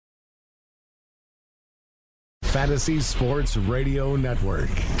Fantasy Sports Radio Network.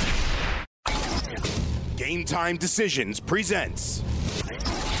 Game Time Decisions presents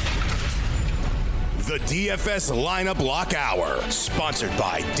the DFS Lineup Lock Hour, sponsored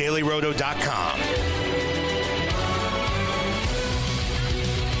by DailyRoto.com.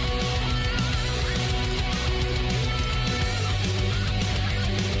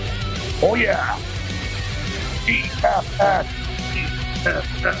 Oh yeah. DFS.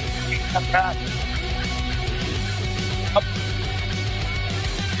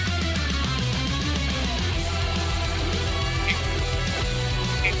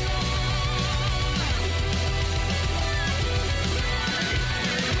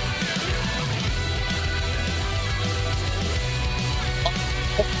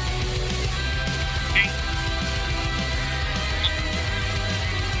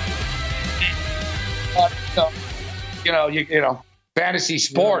 You know, fantasy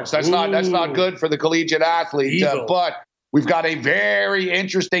sports. That's not good for the collegiate athlete. But we've got a very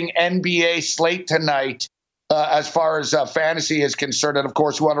interesting NBA slate tonight as far as fantasy is concerned. And of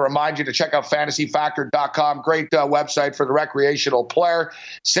course, we want to remind you to check out fantasyfactor.com. Great website for the recreational player.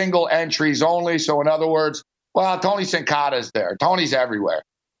 Single entries only. So in other words, well, Tony Sincata's there. Tony's everywhere.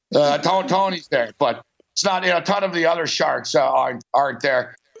 Tony's there, but it's not. A ton of the other sharks aren't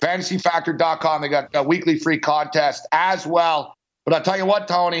there. FantasyFactor.com. They got a weekly free contest as well. But I'll tell you what,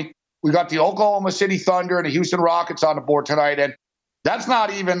 Tony, we got the Oklahoma City Thunder and the Houston Rockets on the board tonight. And that's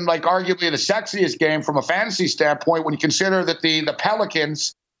not even like arguably the sexiest game from a fantasy standpoint when you consider that the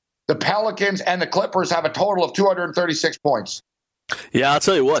Pelicans and the Clippers have a total of 236 points. Yeah, I'll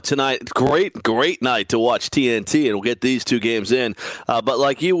tell you what, tonight, great night to watch TNT, and we'll get these two games in. But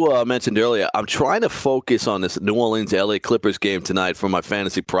like you mentioned earlier, I'm trying to focus on this New Orleans-LA Clippers game tonight for my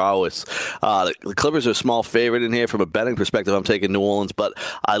fantasy prowess. The Clippers are a small favorite in here from a betting perspective. I'm taking New Orleans, but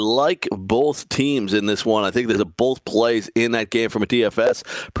I like both teams in this one. I think there's both plays in that game from a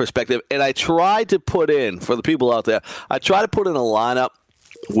DFS perspective. And I tried to put in, for the people out there, I try to put in a lineup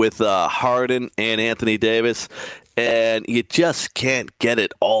with Harden and Anthony Davis. And you just can't get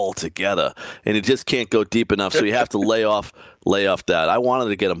it all together, and you just can't go deep enough. So you have to lay off that. I wanted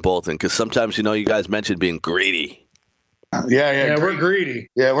to get them both in because sometimes, you guys mentioned being greedy. Yeah, we're greedy.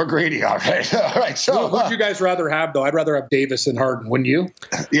 Yeah, we're greedy. All right. So, who would you guys rather have, though? I'd rather have Davis and Harden, wouldn't you?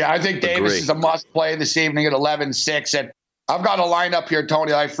 Yeah, I think Davis is a must-play this evening at 11-6. And I've got a lineup here,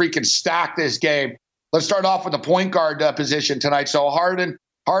 Tony. I freaking stacked this game. Let's start off with the point guard position tonight. So Harden's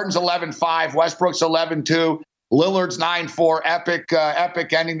 11-5. Westbrook's 11-2. Lillard's 9-4,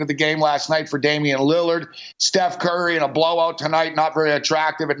 epic ending to the game last night for Damian Lillard. Steph Curry in a blowout tonight, not very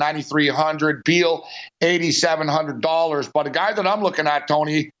attractive at $9,300. Beal, $8,700. But a guy that I'm looking at,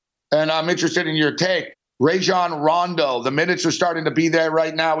 Tony, and I'm interested in your take, Rajon Rondo. The minutes are starting to be there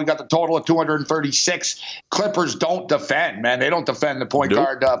right now. We got the total of 236. Clippers don't defend, man. They don't defend the point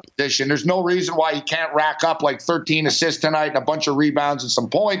guard position. There's no reason why he can't rack up like 13 assists tonight and a bunch of rebounds and some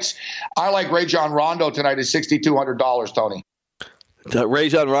points. I like Rajon Rondo tonight at $6,200, Tony.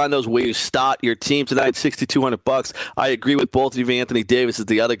 Rajon Rondo's where you start your team tonight, $6,200. I agree with both of you. Anthony Davis is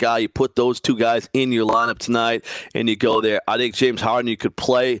the other guy. You put those two guys in your lineup tonight, and you go there. I think James Harden you could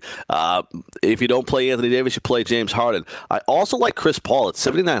play. If you don't play Anthony Davis, you play James Harden. I also like Chris Paul at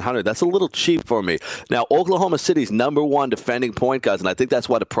 $7,900. That's a little cheap for me. Now, Oklahoma City's number one defending point guys, and I think that's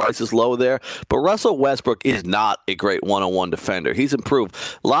why the price is low there. But Russell Westbrook is not a great one-on-one defender. He's improved.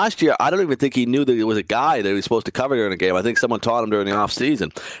 Last year, I don't even think he knew that there was a guy that he was supposed to cover during the game. I think someone taught him during the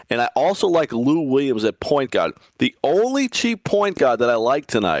offseason. And I also like Lou Williams at point guard. The only cheap point guard that I like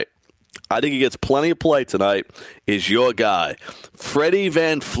tonight, I think he gets plenty of play tonight, is your guy, Freddie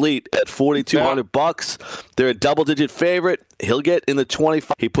VanVleet at $4,200. They're a double-digit favorite. He'll get in the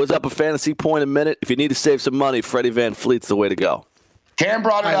 25. He puts up a fantasy point a minute. If you need to save some money, Freddie VanVleet's the way to go. Cam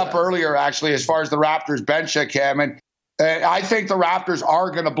brought it up earlier, actually, as far as the Raptors bench, Cam, and I think the Raptors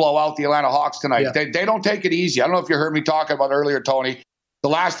are going to blow out the Atlanta Hawks tonight. Yeah. They don't take it easy. I don't know if you heard me talking about earlier, Tony. The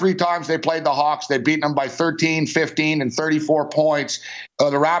last three times they played the Hawks, they've beaten them by 13, 15, and 34 points.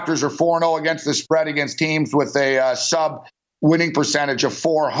 The Raptors are 4-0 against the spread against teams with a sub-winning percentage of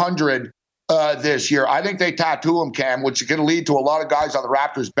 400 this year. I think they tattoo him, Cam, which can lead to a lot of guys on the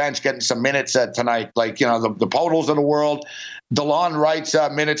Raptors bench getting some minutes tonight. Like, the Podol's of the world. DeLon Wright's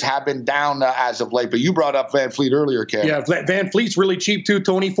minutes have been down as of late, but you brought up VanVleet earlier, Cam. Yeah, VanVleet's really cheap too,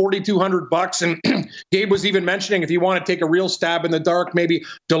 Tony, $4,200. And Gabe was even mentioning if you want to take a real stab in the dark, maybe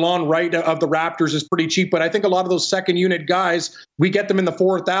DeLon Wright of the Raptors is pretty cheap. But I think a lot of those second unit guys, we get them in the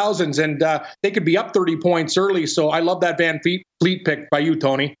 4,000s, and they could be up 30 points early. So I love that VanVleet pick by you,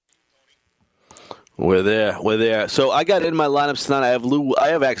 Tony. We're there. So I got in my lineups tonight. I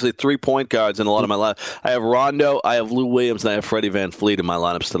have actually 3 point guards in a lot of my lineup. I have Rondo, I have Lou Williams, and I have Freddie Van Fleet in my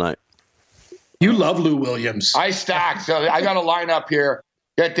lineups tonight. You love Lou Williams. I stacked. So I got a lineup here.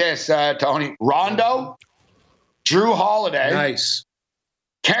 Get this, Tony. Rondo, Drew Holiday. Nice.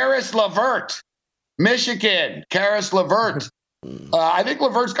 Karis LeVert, Michigan. Karis LeVert. I think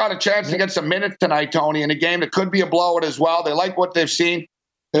LeVert's got a chance to get some minutes tonight, Tony, in a game that could be a blowout as well. They like what they've seen.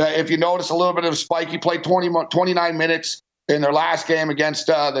 If you notice a little bit of a spike, he played 29 minutes in their last game against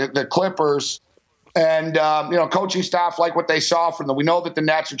the Clippers. And, coaching staff like what they saw from them. We know that the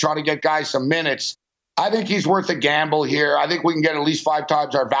Nets are trying to get guys some minutes. I think he's worth a gamble here. I think we can get at least 5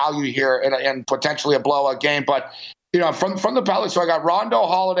 times our value here and potentially a blowout game. But, from the Pelicans, so I got Rondo,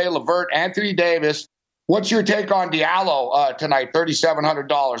 Holiday, LeVert, Anthony Davis. What's your take on Diallo tonight,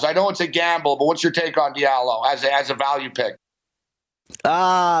 $3,700? I know it's a gamble, but what's your take on Diallo as a value pick?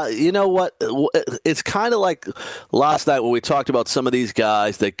 You know what? It's kind of like last night when we talked about some of these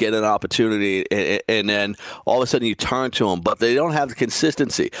guys that get an opportunity and then all of a sudden you turn to them, but they don't have the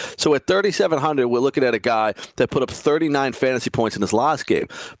consistency. So at 3,700, we're looking at a guy that put up 39 fantasy points in his last game.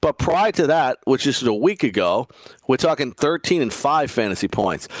 But prior to that, which is a week ago, we're talking 13 and 5 fantasy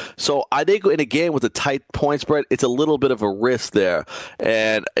points. So I think in a game with a tight point spread, it's a little bit of a risk there.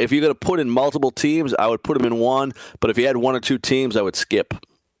 And if you're going to put in multiple teams, I would put him in one. But if you had 1 or 2 teams, I would skip.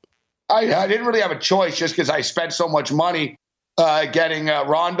 I didn't really have a choice just because I spent so much money getting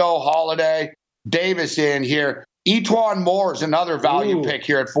Rondo, Holiday, Davis in here. Etuan Moore is another value pick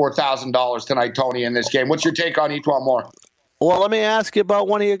here at $4,000 tonight, Tony, in this game. What's your take on Etuan Moore? Well, let me ask you about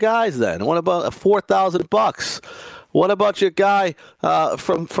one of your guys then. What about $4,000? What about your guy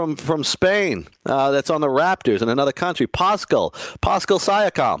from Spain that's on the Raptors in another country, Pascal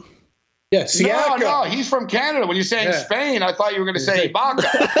Siakam? Yeah, Siakam. No, he's from Canada. When you're saying Spain, I thought you were going to say Ibaka.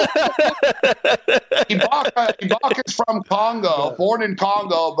 Ibaka's from Congo, born in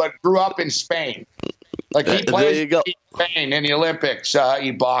Congo, but grew up in Spain. Like he plays in Spain in the Olympics,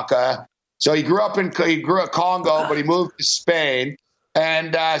 Ibaka. So he grew up Congo, but he moved to Spain.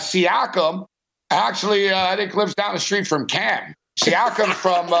 And Siakam actually, I think, lives down the street from Cam. Siakam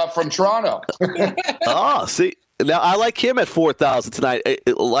from Toronto. Oh, see. Now, I like him at $4,000 tonight.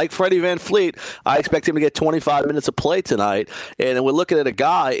 Like Freddie Van Fleet, I expect him to get 25 minutes of play tonight. And we're looking at a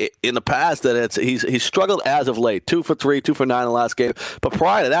guy in the past that he's struggled as of late. 2 for 3, 2 for 9 in the last game. But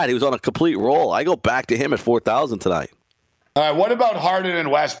prior to that, he was on a complete roll. I go back to him at $4,000 tonight. All right, what about Harden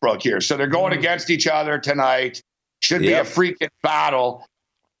and Westbrook here? So they're going against each other tonight. Should be a freaking battle.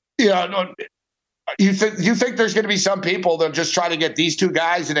 You think there's going to be some people that'll just try to get these two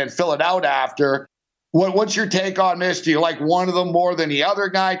guys and then fill it out after? What's your take on this? Do you like one of them more than the other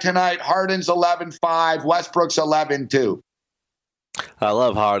guy tonight? Harden's 11-5, Westbrook's 11-2. I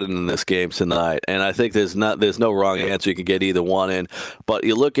love Harden in this game tonight, and I think there's no wrong answer. You can get either one in. But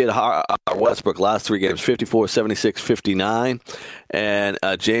you look at Westbrook last 3 games, 54, 76, 59. And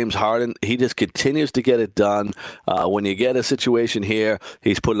James Harden, he just continues to get it done. When you get a situation here,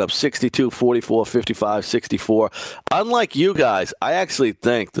 he's putting up 62, 44, 55, 64. Unlike you guys, I actually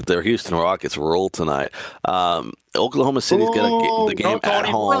think that the Houston Rockets roll tonight. Oklahoma City's got the game at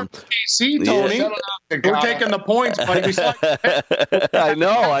home. KC, Tony. Yeah. We're taking the points, buddy. I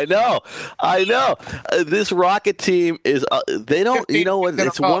know. This Rocket team is they don't,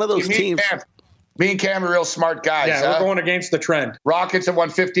 it's one of those teams. Me and Cam are real smart guys. Yeah, we're going against the trend. Rockets have won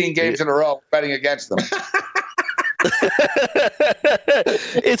 15 games in a row betting against them.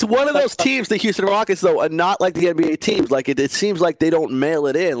 It's one of those teams, the Houston Rockets, though, are not like the NBA teams. Like it seems like they don't mail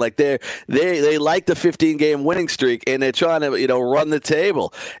it in. Like they like the 15-game winning streak, and they're trying to run the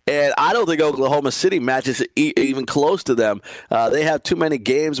table. And I don't think Oklahoma City matches even close to them. They have too many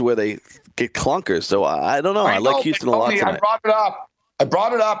games where they get clunkers. So I don't know. I like Houston a lot tonight. I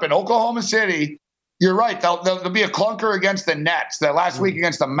brought it up in Oklahoma City. You're right. There'll be a clunker against the Nets. That last week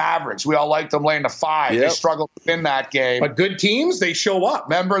against the Mavericks, we all liked them laying the 5. Yep. They struggled in that game. But good teams, they show up.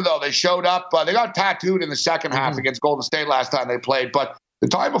 Remember, though, they showed up. They got tattooed in the second half against Golden State last time they played. But the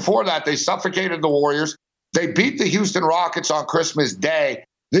time before that, they suffocated the Warriors. They beat the Houston Rockets on Christmas Day.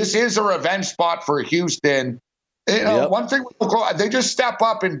 This is a revenge spot for Houston. One thing, they just step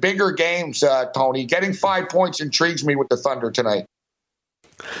up in bigger games, Tony. Getting 5 points intrigues me with the Thunder tonight.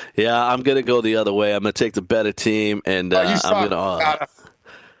 Yeah, I'm going to go the other way. I'm going to take the better team, and I'm going to...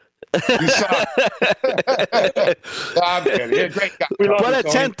 You suck. I'm kidding. You're a great guy. But at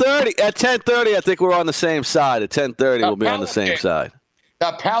 10:30, I think we're on the same side. At 10:30, we'll be on the same side.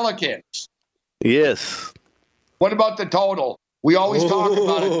 The Pelicans. Yes. What about the total? We always talk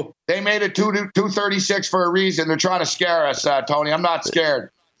about it. They made it 236 for a reason. They're trying to scare us, Tony. I'm not scared.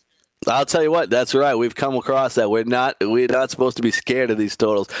 I'll tell you what, that's right. We've come across that. We're not supposed to be scared of these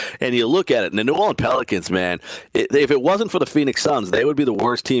totals. And you look at it, and the New Orleans Pelicans, man, if it wasn't for the Phoenix Suns, they would be the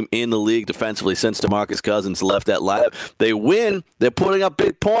worst team in the league defensively since DeMarcus Cousins left that lineup. They win, they're putting up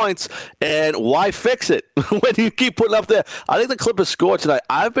big points, and why fix it when you keep putting up there? I think the Clippers scored tonight.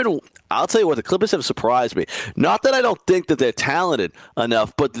 I'll tell you what, the Clippers have surprised me. Not that I don't think that they're talented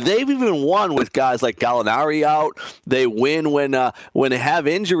enough, but they've even won with guys like Gallinari out. They win when they have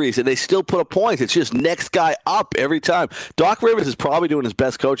injuries, and they still put up points. It's just next guy up every time. Doc Rivers is probably doing his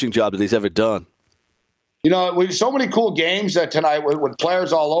best coaching job that he's ever done. You know, we so many cool games tonight with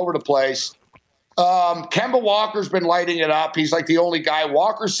players all over the place. Kemba Walker's been lighting it up. He's like the only guy.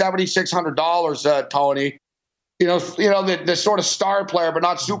 Walker's $7,600, Tony. You know the sort of star player, but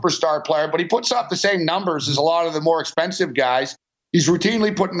not superstar player. But he puts up the same numbers as a lot of the more expensive guys. He's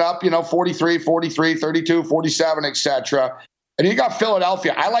routinely putting up, 43, 43, 32, 47, etc. And you got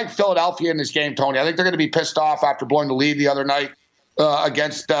Philadelphia. I like Philadelphia in this game, Tony. I think they're going to be pissed off after blowing the lead the other night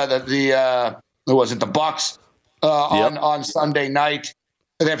against the Bucks on Sunday night.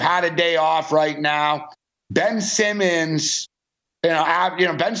 They've had a day off right now. Ben Simmons,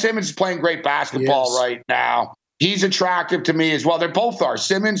 Ben Simmons is playing great basketball right now. He's attractive to me as well. They both are,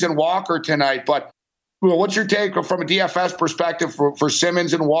 Simmons and Walker tonight. But what's your take from a DFS perspective for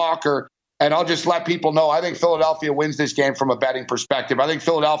Simmons and Walker? And I'll just let people know, I think Philadelphia wins this game from a betting perspective. I think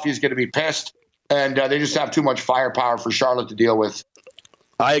Philadelphia is going to be pissed, and they just have too much firepower for Charlotte to deal with.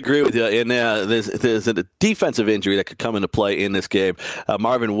 I agree with you. And there's a defensive injury that could come into play in this game.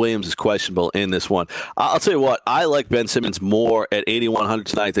 Marvin Williams is questionable in this one. I'll tell you what, I like Ben Simmons more at 8,100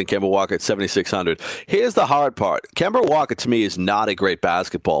 tonight than Kemba Walker at 7,600. Here's the hard part. Kemba Walker, to me, is not a great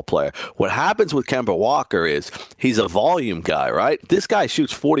basketball player. What happens with Kemba Walker is he's a volume guy, right? This guy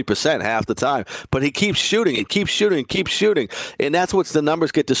shoots 40% half the time, but he keeps shooting and keeps shooting and keeps shooting. And that's what the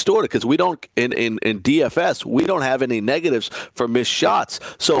numbers get distorted because we don't, in DFS, we don't have any negatives for missed shots.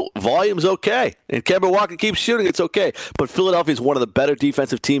 So volume's okay. And Kemba Walker keeps shooting, it's okay. But Philadelphia is one of the better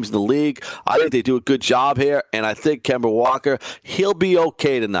defensive teams in the league. I think they do a good job here, and I think Kemba Walker, he'll be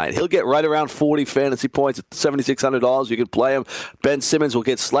okay tonight. He'll get right around 40 fantasy points at $7,600. You can play him. Ben Simmons will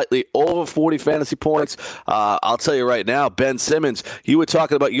get slightly over 40 fantasy points. I'll tell you right now, Ben Simmons, you were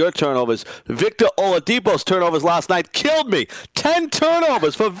talking about your turnovers. Victor Oladipo's turnovers last night killed me. 10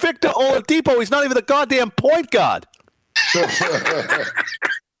 turnovers for Victor Oladipo. He's not even the goddamn point guard.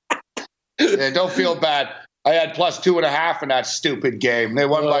 Yeah, don't feel bad. I had plus 2.5 in that stupid game. They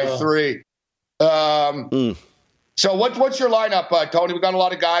won by 3. So what's your lineup, Tony? We've got a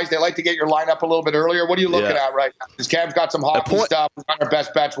lot of guys. They like to get your lineup a little bit earlier. What are you looking at right now? Because Cam's got some hockey stuff. We've got our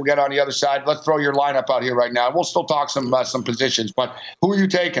best bets. We'll get on the other side. Let's throw your lineup out here right now. We'll still talk some positions, but who are you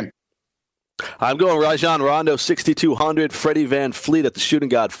taking? I'm going Rajon Rondo, 6,200. Freddie Van Fleet at the shooting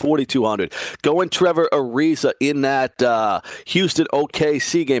guard, 4,200. Going Trevor Ariza in that Houston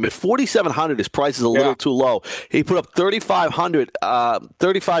OKC game. At 4,700, his price is a little too low. He put up 35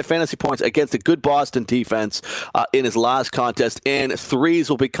 fantasy points against a good Boston defense in his last contest, and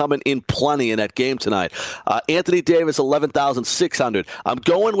threes will be coming in plenty in that game tonight. Anthony Davis, 11,600. I'm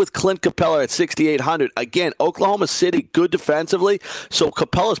going with Clint Capella at 6,800. Again, Oklahoma City, good defensively, so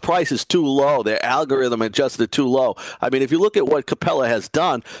Capella's price is too low. Their algorithm adjusted it too low. I mean, if you look at what Capella has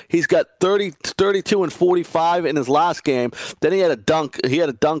done, he's got 32 and 45 in his last game. Then he had a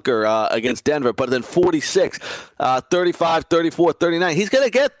dunker against Denver, but then 46, 35, 34, 39. He's gonna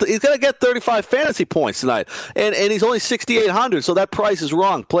get 35 fantasy points tonight, and he's only 6,800. So that price is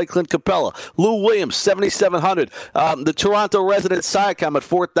wrong. Play Clint Capella. Lou Williams, 7,700. The Toronto resident Siakam at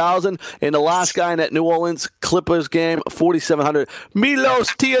 4,000, and the last guy in that New Orleans Clippers game, 4,700. Milos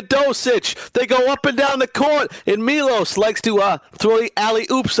Teodosic. They go up and down the court, and Milos likes to throw the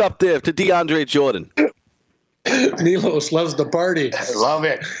alley-oops up there to DeAndre Jordan. Milos loves the party. Love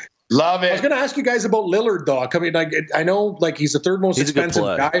it. Love it. I was going to ask you guys about Lillard, though. I mean, I know he's the third most expensive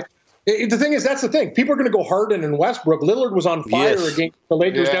guy. The thing is, that's the thing. People are going to go Harden and Westbrook. Lillard was on fire against the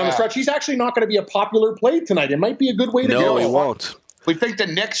Lakers down the stretch. He's actually not going to be a popular play tonight. It might be a good way to go. No, he won't. We think the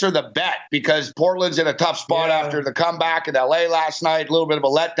Knicks are the bet because Portland's in a tough spot after the comeback in L.A. last night. A little bit of a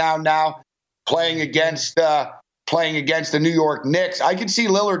letdown now, playing against the New York Knicks. I can see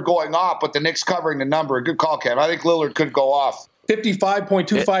Lillard going off, but the Knicks covering the number. Good call, Kev. I think Lillard could go off.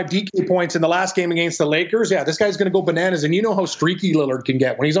 55.25 DK points in the last game against the Lakers. Yeah, this guy's going to go bananas. And you know how streaky Lillard can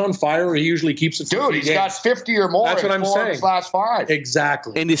get. When he's on fire, he usually keeps it. Dude, he's got 50 or more. That's what I'm saying. His last 5.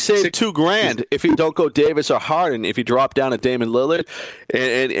 Exactly. And you save $2,000 if you don't go Davis or Harden. If you drop down to Damon Lillard,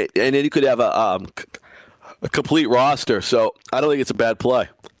 and then you could have a complete roster. So I don't think it's a bad play.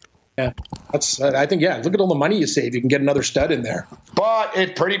 Yeah, I think, look at all the money you save. You can get another stud in there. But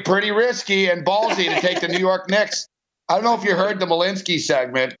it's pretty risky and ballsy to take the New York Knicks. I don't know if you heard the Malinsky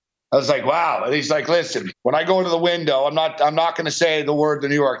segment. I was like, wow. And he's like, listen, when I go into the window, I'm not going to say the word the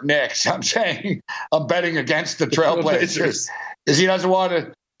New York Knicks. I'm saying I'm betting against the Trailblazers because he doesn't want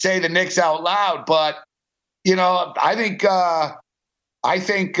to say the Knicks out loud. But, I think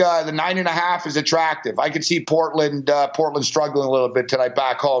the 9.5 is attractive. I could see Portland struggling a little bit tonight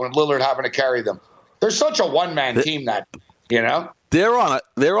back home and Lillard having to carry them. They're such a one-man team that, They're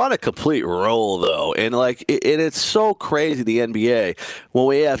on a complete roll, though, and it's so crazy, the NBA, when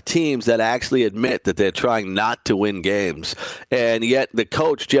we have teams that actually admit that they're trying not to win games, and yet the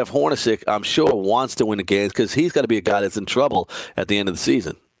coach, Jeff Hornacek, I'm sure wants to win the games because he's got to be a guy that's in trouble at the end of the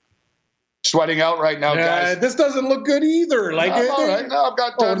season. Sweating out right now, guys. This doesn't look good either. All right. No, I've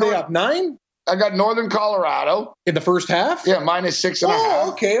got. Are they up 9? I got Northern Colorado in the first half. Yeah,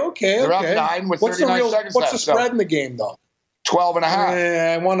 -6.5. Okay. They're up 9 with 39 seconds left. What's the spread in the game, though? 12.5.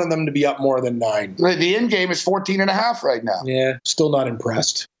 I wanted them to be up more than 9. The end game is 14.5 right now. Yeah, still not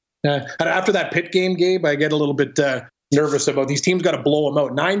impressed. After that Pitt game, Gabe, I get a little bit nervous about these teams. Got to blow them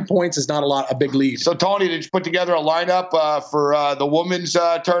out. 9 points is not a big lead. So, Tony, did you put together a lineup for the women's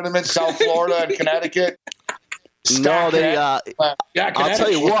tournament, South Florida and Connecticut? No, I'll tell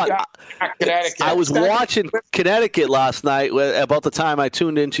you what. I was watching Connecticut last night about the time I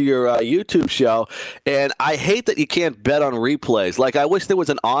tuned into your YouTube show, and I hate that you can't bet on replays. I wish there was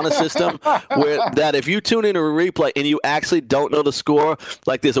an honor system where that if you tune into a replay and you actually don't know the score,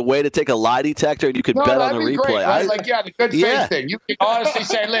 there's a way to take a lie detector and you could bet on the replay. Great, right? The good faith thing. You can honestly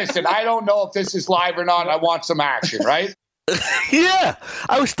say, listen, I don't know if this is live or not. I want some action, right? Yeah,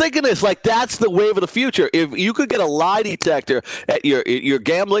 I was thinking this. That's the wave of the future. If you could get a lie detector at your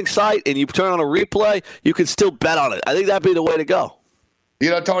gambling site and you turn on a replay, you could still bet on it. I think that'd be the way to go.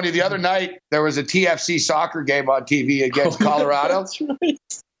 Tony, the other night there was a TFC soccer game on TV against Colorado. That's right.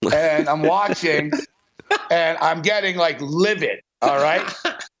 And I'm watching, and I'm getting livid, all right?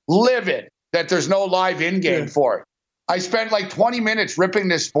 Livid that there's no live in-game for it. I spent 20 minutes ripping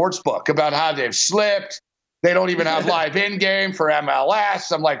this sports book about how they've slipped. They don't even have live in-game for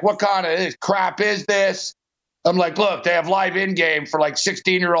MLS. I'm like, what kind of crap is this? I'm like, look, they have live in-game for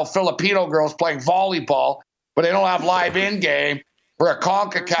 16-year-old Filipino girls playing volleyball, but they don't have live in-game for a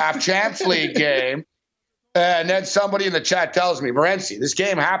CONCACAF Champs League game. And then somebody in the chat tells me, Morency, this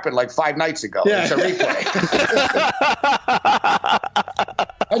game happened 5 nights ago. Yeah. It's a replay.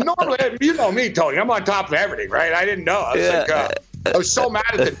 And normally, you know me, Tony, I'm on top of everything, right? I didn't know. I was so mad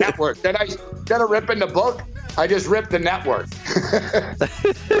at the network that instead of ripping the book, I just ripped the network.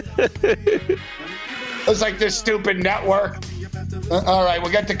 It's this stupid network. All right,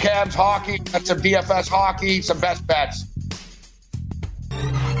 we'll get to Cam's hockey. Got some DFS hockey, some best bets.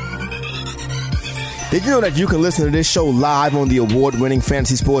 Did you know that you can listen to this show live on the award-winning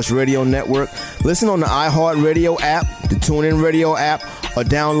Fantasy Sports Radio Network? Listen on the iHeartRadio app, the TuneIn Radio app, or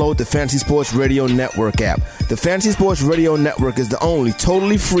download the Fantasy Sports Radio Network app. The Fantasy Sports Radio Network is the only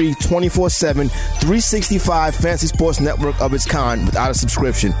totally free 24/7, 365 Fantasy Sports Network of its kind without a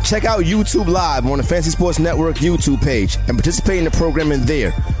subscription. Check out YouTube Live on the Fantasy Sports Network YouTube page and participate in the programming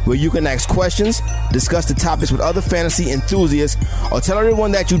there, where you can ask questions, discuss the topics with other fantasy enthusiasts, or tell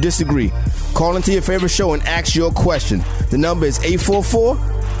everyone that you disagree. Call into your favorite show and ask your question. The number is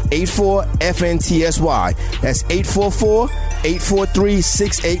 844-84-FNTSY. That's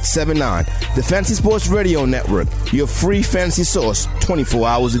 844-843-6879. The Fantasy Sports Radio Network, your free fantasy source 24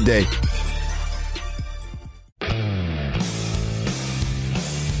 hours a day.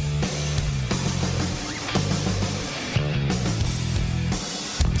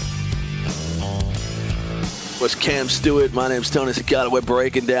 Was Cam Stewart. My name's Tony Cicada. We're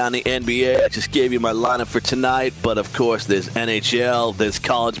breaking down the NBA. I just gave you my lineup for tonight, but of course there's NHL, there's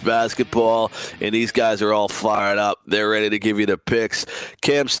college basketball, and these guys are all fired up. They're ready to give you their picks.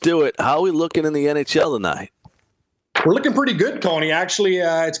 Cam Stewart, how are we looking in the NHL tonight? We're looking pretty good, Tony. Actually,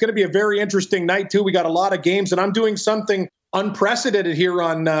 it's going to be a very interesting night, too. We got a lot of games, and I'm doing something unprecedented here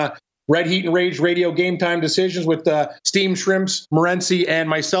on Red Heat and Rage Radio Game Time Decisions with Steam Shrimps, Morency, and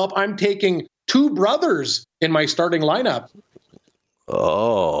myself. I'm taking two brothers in my starting lineup.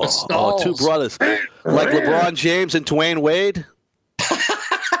 Oh, two brothers. Like LeBron James and Dwayne Wade?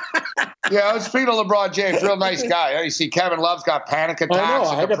 Yeah, I was speaking to LeBron James, real nice guy. You see Kevin Love's got panic attacks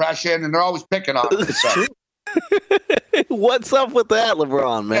and depression, and they're always picking on him. What's up with that,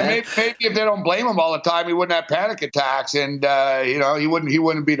 LeBron, man? Yeah, maybe if they don't blame him all the time, he wouldn't have panic attacks, and he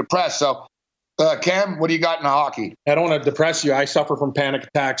wouldn't be depressed. So, Cam, what do you got in the hockey? I don't want to depress you. I suffer from panic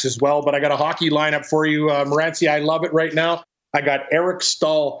attacks as well, but I got a hockey lineup for you, Morency. I love it right now. I got Eric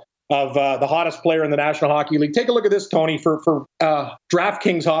Staal of the hottest player in the National Hockey League. Take a look at this, Tony, for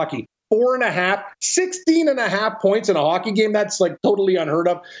DraftKings Hockey. 16.5 points in a hockey game. That's like totally unheard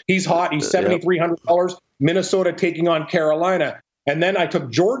of. He's hot. He's $7,300. Minnesota taking on Carolina. And then I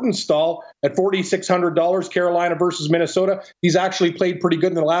took Jordan Staal at $4,600, Carolina versus Minnesota. He's actually played pretty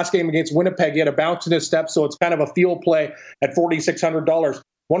good in the last game against Winnipeg. He had a bounce in his step, so it's kind of a field play at $4,600.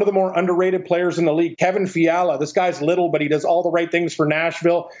 One of the more underrated players in the league, Kevin Fiala. This guy's little, but he does all the right things for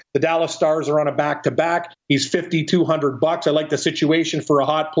Nashville. The Dallas Stars are on a back-to-back. He's $5,200. I like the situation for a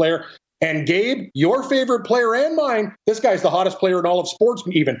hot player. And Gabe, your favorite player and mine, this guy's the hottest player in all of sports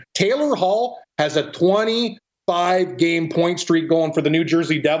even. Taylor Hall has a 25-game point streak going for the New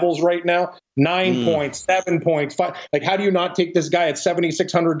Jersey Devils right now. 9 points, 7 points, 5. Like, how do you not take this guy at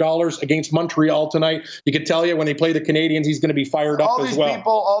 $7,600 against Montreal tonight? You could tell you when they play the Canadiens, he's going to be fired up as well.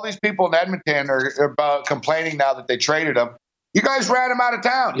 All these people in Edmonton are about complaining now that they traded him. You guys ran him out of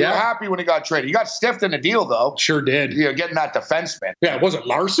town. You were happy when he got traded. You got stiffed in the deal, though. Sure did. Getting that defenseman. Yeah, was it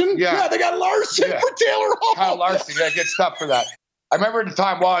Larson? Yeah, they got Larson for Taylor Hall. Kyle Larson, get stuff for that. I remember at the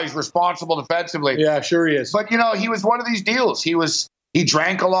time, he's responsible defensively. Yeah, sure he is. But, he was one of these deals. He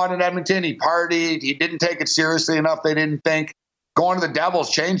drank a lot in Edmonton. He partied. He didn't take it seriously enough. They didn't think. Going to the Devils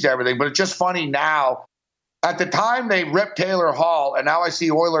changed everything. But it's just funny now. At the time, they ripped Taylor Hall, and now I see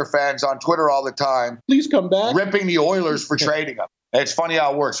Oiler fans on Twitter all the time. Please come back. Ripping the Oilers for trading him. It's funny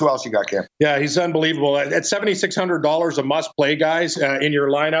how it works. Who else you got, Cam? Yeah, he's unbelievable. At $7,600, a must-play, guys, in your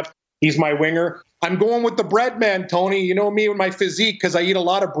lineup. He's my winger. I'm going with the bread man, Tony. You know me with my physique because I eat a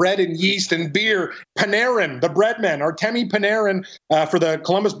lot of bread and yeast and beer. Panarin, the bread man, Artemi Panarin for the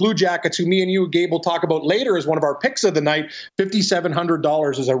Columbus Blue Jackets, who me and you, Gabe, will talk about later as one of our picks of the night.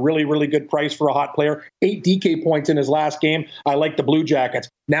 $5,700 is a really, really good price for a hot player. 8 DK points in his last game. I like the Blue Jackets.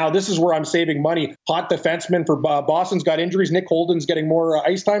 Now, this is where I'm saving money. Hot defenseman for Boston's got injuries. Nick Holden's getting more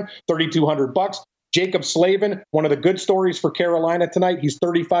ice time, $3,200. Jacob Slavin, one of the good stories for Carolina tonight. He's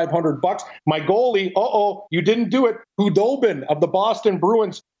 $3,500. My goalie, you didn't do it. Hudobin of the Boston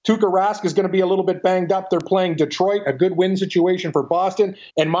Bruins. Tuukka Rask is going to be a little bit banged up. They're playing Detroit, a good win situation for Boston.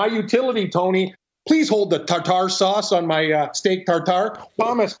 And my utility, Tony, please hold the tartar sauce on my steak tartare.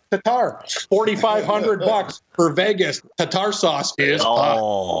 Thomas Tatar, $4,500 for Vegas. Tartar sauce is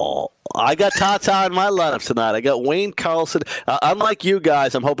hot. I got Tata in my lineup tonight. I got Wayne Carlson. Unlike you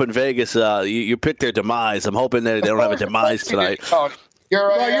guys, I'm hoping Vegas, you pick their demise. I'm hoping they don't have a demise tonight.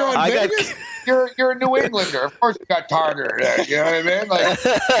 You're a New Englander. Of course you got Tartar there. You know what I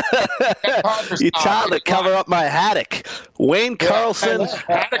mean? You trying to cover up my haddock. Wayne Carlson,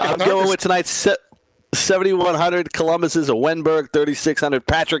 I'm going with tonight's 7,100. Columbus is a Wenberg, 3,600.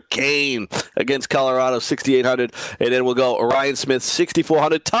 Patrick Kane against Colorado, 6,800. And then we'll go Ryan Smith,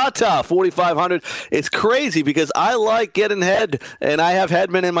 6,400. Tata, 4,500. It's crazy because I like getting head, and I have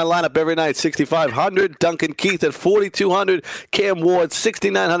Hedman in my lineup every night, 6,500. Duncan Keith at 4,200. Cam Ward,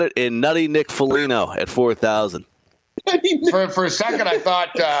 6,900. And Nutty Nick Foligno at 4,000. For a second, I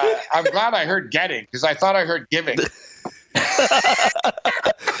thought, I'm glad I heard getting because I thought I heard giving.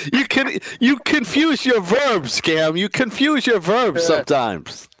 You confuse your verbs, Cam. You confuse your verbs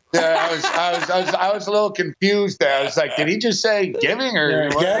sometimes. Yeah, I was a little confused there. I was like, did he just say giving or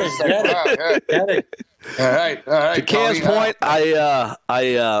Getting. All right. To Cam's point, I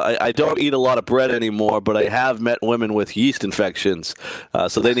don't eat a lot of bread anymore, but I have met women with yeast infections,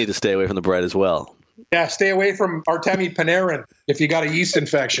 so they need to stay away from the bread as well. Yeah, stay away from Artemi Panarin if you got a yeast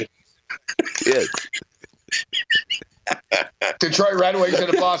infection. Yeah. Detroit Red Wings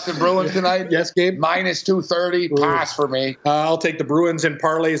and the Boston Bruins tonight. Yes, Gabe. Minus 230. Pass for me. I'll take the Bruins in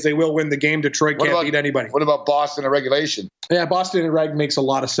parlays. They will win the game. Detroit can't beat anybody. What about Boston in regulation? Yeah, Boston in reg makes a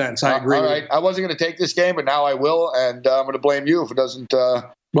lot of sense. I agree. All right. I wasn't going to take this game, but now I will, and I'm going to blame you if it doesn't.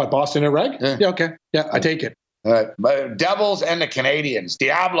 What, Boston in reg? Yeah. Okay. Yeah, I take it. All right. Devils and the Canadiens.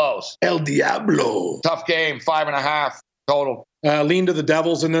 Diablos. El Diablo. Tough game. 5.5 total. Lean to the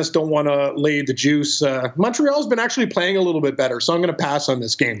Devils in this. Don't want to lay the juice. Montreal's been actually playing a little bit better, so I'm going to pass on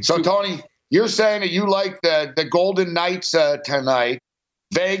this game. So, Tony, you're saying that you like the Golden Knights tonight.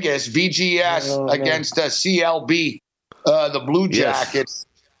 Vegas, VGS against CLB, the Blue Jackets.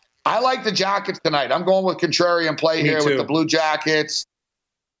 Yes. I like the Jackets tonight. I'm going with contrarian play here with the Blue Jackets.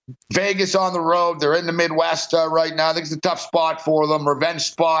 Vegas on the road. They're in the Midwest right now. I think it's a tough spot for them. Revenge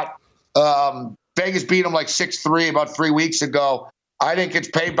spot. Vegas beat them like 6-3 about 3 weeks ago. I think it's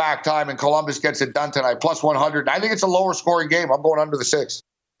payback time, and Columbus gets it done tonight. Plus 100. I think it's a lower scoring game. I'm going under the 6.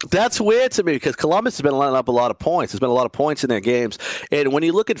 That's weird to me because Columbus has been lining up a lot of points. There's been a lot of points in their games. And when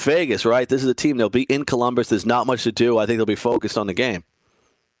you look at Vegas, right, this is a team. They'll be in Columbus. There's not much to do. I think they'll be focused on the game.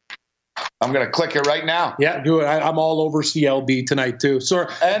 I'm going to click it right now. Yeah, do it. I'm all over CLB tonight, too. So,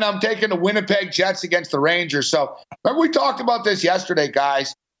 and I'm taking the Winnipeg Jets against the Rangers. So remember we talked about this yesterday,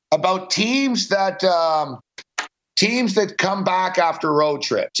 guys, about teams that come back after road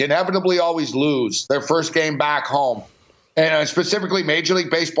trips inevitably always lose their first game back home. And specifically Major League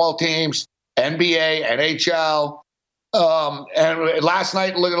Baseball teams, NBA, NHL. And last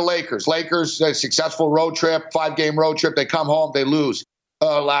night, look at the Lakers. Lakers, a successful road trip, 5-game road trip. They come home, they lose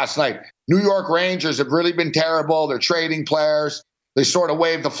last night. New York Rangers have really been terrible. They're trading players. They sort of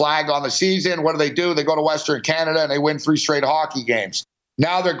wave the flag on the season. What do? They go to Western Canada and they win 3 straight hockey games.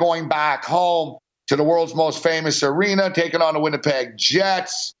 Now they're going back home to the world's most famous arena, taking on the Winnipeg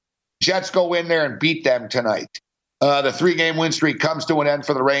Jets. Jets go in there and beat them tonight. The 3-game win streak comes to an end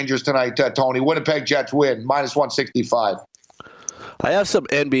for the Rangers tonight, Tony. Winnipeg Jets win, -165. I have some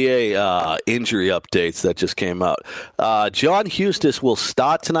NBA injury updates that just came out. John Hustis will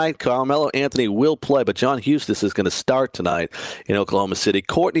start tonight. Carmelo Anthony will play, but John Hustis is going to start tonight in Oklahoma City.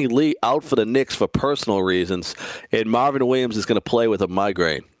 Courtney Lee out for the Knicks for personal reasons, and Marvin Williams is going to play with a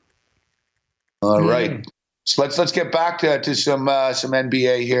migraine. All right. So let's get back to some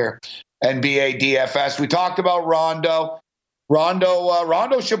NBA here. NBA DFS. We talked about Rondo.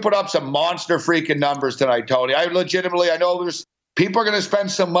 Rondo should put up some monster freaking numbers tonight, Tony. I know there's people are going to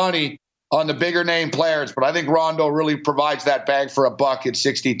spend some money on the bigger name players, but I think Rondo really provides that bang for a buck at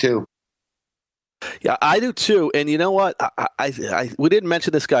 62. Yeah, I do too. And you know what? We didn't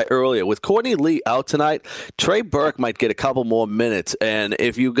mention this guy earlier. With Courtney Lee out tonight, Trey Burke might get a couple more minutes. And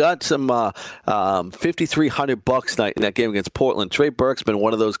if you got some $5,300 tonight in that game against Portland, Trey Burke's been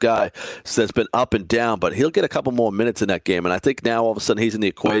one of those guys that's been up and down, but he'll get a couple more minutes in that game. And I think now all of a sudden he's in the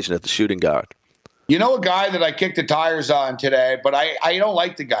equation at the shooting guard. You know a guy that I kicked the tires on today, but I don't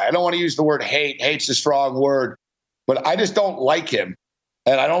like the guy. I don't want to use the word hate. Hate's a strong word, but I just don't like him.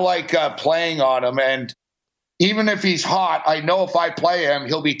 And I don't like playing on him. And even if he's hot, I know if I play him,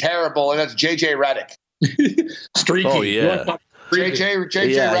 he'll be terrible. And that's J.J. Redick. Streaky. Oh, yeah. J.J.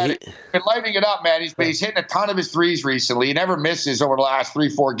 Redick. Been lighting it up, man. He's hitting a ton of his threes recently. He never misses over the last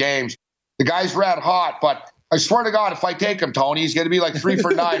 3-4 games. The guy's red hot, but I swear to God, if I take him, Tony, he's going to be like 3 for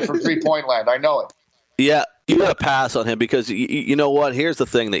 9 from three-point land. I know it. Yeah, you got to pass on him because you know what? Here's the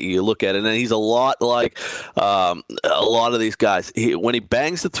thing that you look at, and he's a lot like a lot of these guys. When he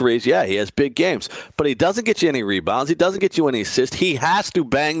bangs the threes, yeah, he has big games, but he doesn't get you any rebounds. He doesn't get you any assists. He has to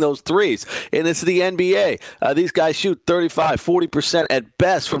bang those threes, and it's the NBA. These guys shoot 35, 40% at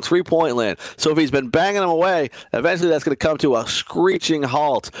best from three-point land. So if he's been banging them away, eventually that's going to come to a screeching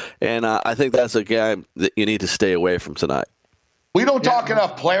halt, and I think that's a guy that you need to stay away from tonight. We don't talk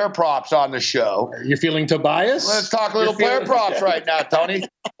enough player props on the show. You're feeling Tobias? Let's talk a little player props right now, Tony.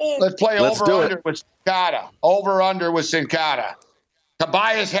 Let's play over-under with Sincata. Over-under with Sincata.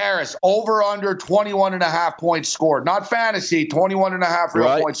 Tobias Harris, over-under 21.5 points scored. Not fantasy, 21.5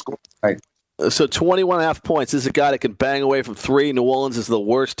 real points scored. Right. So 21.5 points. This is a guy that can bang away from three. New Orleans is the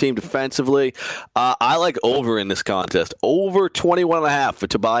worst team defensively. I like over in this contest. Over 21.5 for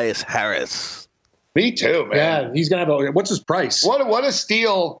Tobias Harris. Me too, man. Yeah, he's gonna have what's his price? What a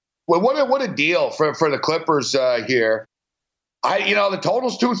steal! What a deal for the Clippers here. The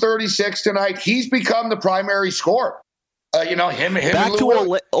total's 236 tonight. He's become the primary scorer. Him. Back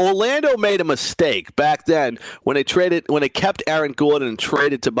to Orlando made a mistake back then when they kept Aaron Gordon and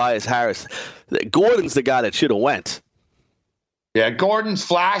traded Tobias Harris. Gordon's the guy that should have went. Yeah, Gordon's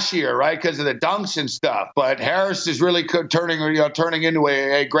flashier, right, because of the dunks and stuff. But Harris is really turning into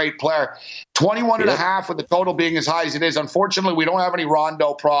a great player. 21.5 with the total being as high as it is. Unfortunately, we don't have any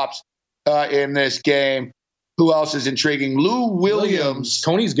Rondo props in this game. Who else is intriguing? Lou Williams.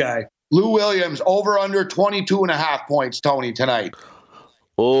 Tony's guy. Lou Williams, over under 22.5 points, Tony, tonight.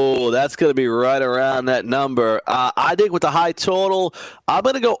 Oh, that's going to be right around that number. I think with the high total, I'm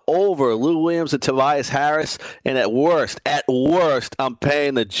going to go over Lou Williams and Tobias Harris. And at worst, I'm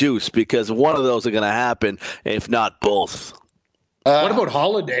paying the juice because one of those are going to happen, if not both. What about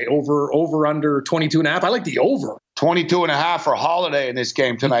Holiday? Over under 22.5? I like the over. 22.5 for Holiday in this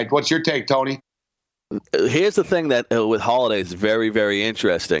game tonight. What's your take, Tony? Here's the thing that with Holiday is very, very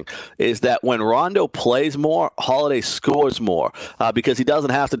interesting is that when Rondo plays more, Holiday scores more because he doesn't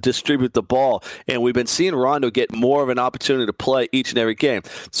have to distribute the ball. And we've been seeing Rondo get more of an opportunity to play each and every game.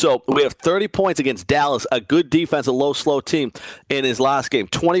 So we have 30 points against Dallas, a good defense, a low, slow team in his last game.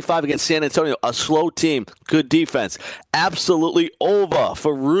 25 against San Antonio, a slow team, good defense. Absolutely over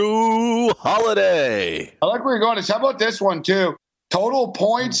for Rue Holiday. I like where you're going. How about this one, too? Total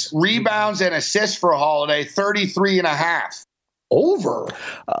points, rebounds, and assists for Holiday, 33.5. Over.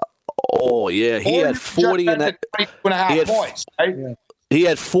 He had 40 in that. 22.5 points, right? Yeah. He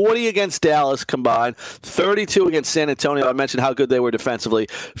had 40 against Dallas combined, 32 against San Antonio. I mentioned how good they were defensively.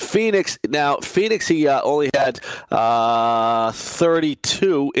 Phoenix, he only had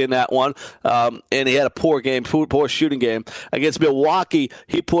 32 in that one, and he had a poor shooting game. Against Milwaukee,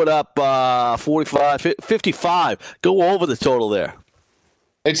 he put up 55. Go over the total there.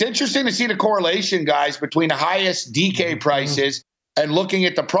 It's interesting to see the correlation, guys, between the highest DK prices and looking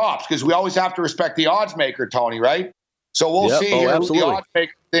at the props, because we always have to respect the odds maker, Tony, right? So we'll see here who the odds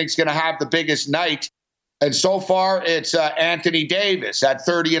maker thinks going to have the biggest night. And so far, it's Anthony Davis at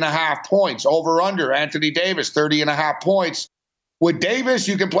 30.5 points. Over under, Anthony Davis, 30.5 points. With Davis,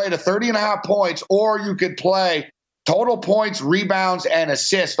 you can play to 30.5 points, or you could play total points, rebounds, and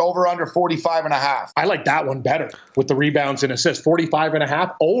assists, over under 45.5. I like that one better with the rebounds and assists.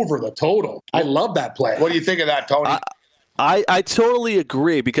 45.5 over the total. I love that play. What do you think of that, Tony? I totally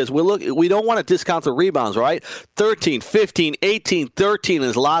agree, because we don't want to discount the rebounds, right? 13, 15, 18, 13 in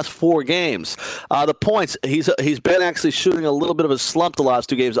his last 4 games. The points, he's been actually shooting a little bit of a slump the last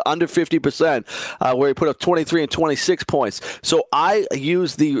 2 games, under 50%, where he put up 23 and 26 points. So I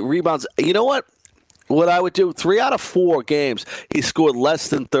use the rebounds. You know what? What I would do, 3 out of 4 games, he scored less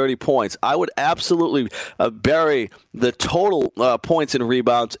than 30 points. I would absolutely bury the total points and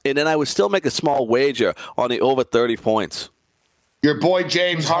rebounds, and then I would still make a small wager on the over 30 points. Your boy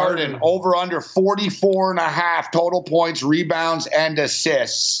James Harden, over under 44.5 total points, rebounds, and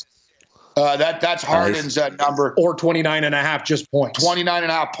assists. That's Harden's number. Or 29.5 just points.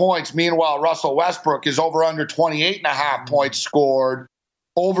 29.5 points. Meanwhile, Russell Westbrook is over under 28.5 points scored.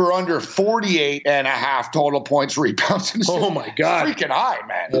 Over under 48.5 total points, rebounds, and assists. Oh my God. Freaking high,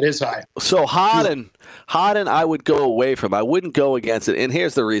 man. It is high. So Harden, I would go away from. I wouldn't go against it. And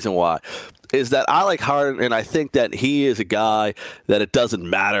here's the reason why. Is that I like Harden, and I think that he is a guy that it doesn't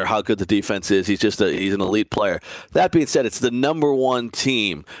matter how good the defense is. He's an elite player. That being said, it's the number 1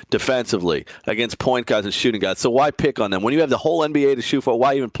 team defensively against point guards and shooting guards. So why pick on them? When you have the whole NBA to shoot for,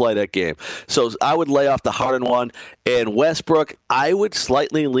 why even play that game? So I would lay off the Harden one. And Westbrook, I would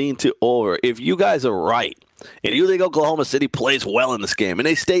slightly lean to over. If you guys are right, and you think Oklahoma City plays well in this game, and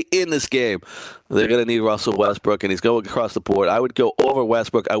they stay in this game, they're going to need Russell Westbrook, and he's going across the board. I would go over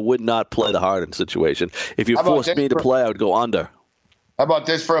Westbrook. I would not play the Harden situation. If you forced me to play, I would go under. How about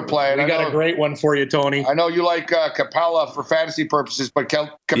this for a play? We got a great one for you, Tony. I know you like Capella for fantasy purposes, but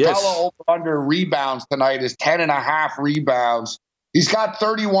Capella over under rebounds tonight is 10.5 rebounds. He's got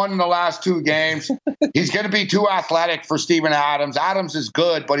 31 in the last 2 games. He's going to be too athletic for Steven Adams. Adams is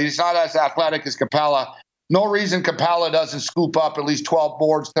good, but he's not as athletic as Capella. No reason Capella doesn't scoop up at least 12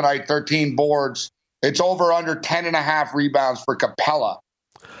 boards tonight, 13 boards. It's over under 10.5 rebounds for Capella.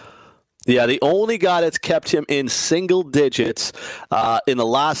 Yeah, the only guy that's kept him in single digits in the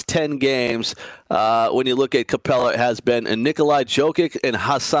last 10 games, when you look at Capella, has been Nikolai Jokic and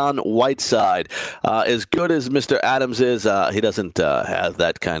Hassan Whiteside. As good as Mr. Adams is, he doesn't have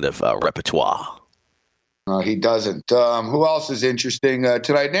that kind of repertoire. He doesn't. Who else is interesting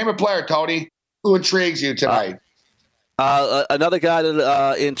tonight? Name a player, Tony. Who intrigues you tonight? Another guy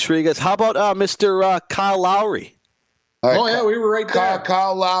that intrigues us. How about Mr. Kyle Lowry? Right. Oh, yeah, we were right there.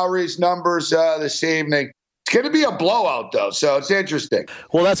 Kyle Lowry's numbers this evening. It's going to be a blowout, though, so it's interesting.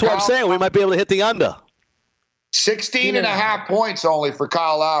 Well, that's what I'm saying. We might be able to hit the under. 16.5 points only for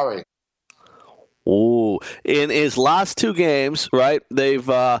Kyle Lowry. Ooh, in his last 2 games, right? They've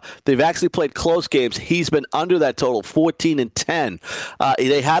actually played close games. He's been under that total, 14 and 10.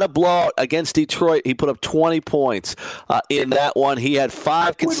 They had a blowout against Detroit. He put up 20 points in that one. He had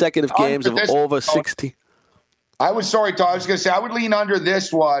 5 consecutive games of over 60. I was going to say I would lean under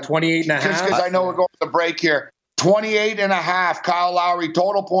this one. 28.5. Just because I know we're going to the break here. 28.5. Kyle Lowry,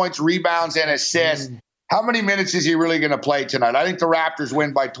 total points, rebounds, and assists. How many minutes is he really going to play tonight? I think the Raptors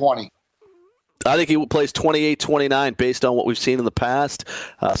win by 20. I think he plays 28-29 based on what we've seen in the past.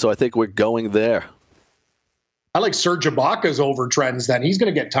 So I think we're going there. I like Serge Ibaka's over trends then. He's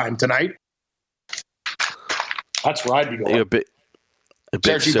going to get time tonight. That's where I'd be going. A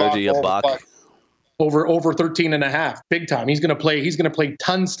big Serge Ibaka. Over 13.5. Big time. He's going to play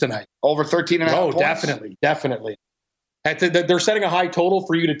tons tonight. Over 13.5 points? Definitely. They're setting a high total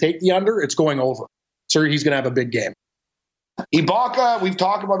for you to take the under. It's going over. So he's going to have a big game. Ibaka, we've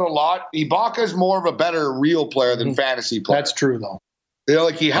talked about it a lot. Ibaka is more of a better real player than fantasy player. That's true, though. You know,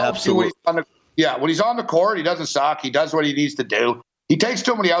 like he helps you when he's on the court. He doesn't suck. He does what he needs to do. He takes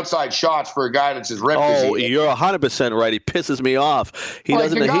too many outside shots for a guy that's as ripped as he is. You're 100% right. He pisses me off. He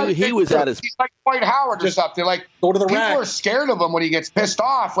doesn't. He was at his. He's like Dwight Howard or something. Like go to the people rack. Are scared of him when he gets pissed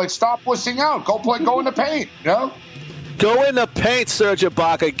off. Like stop wussing out. Go in the paint. You know. Go in the paint, Serge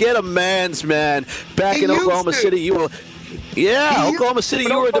Ibaka. Get a man's man. Back in Oklahoma City, you were. Yeah, Oklahoma City,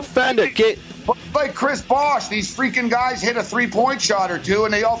 you were a defender. Like Chris Bosh, these freaking guys hit a 3-point shot or two,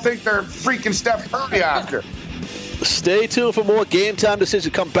 and they all think they're freaking Steph Curry after. Stay tuned for more Game Time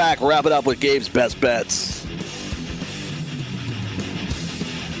Decisions. Come back, wrap it up with Gabe's Best Bets.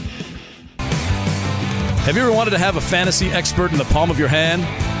 Have you ever wanted to have a fantasy expert in the palm of your hand?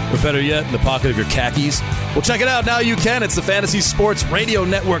 Or better yet, in the pocket of your khakis? Well, check it out. Now you can. It's the Fantasy Sports Radio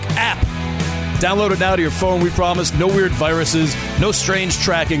Network app. Download it now to your phone. We promise no weird viruses, no strange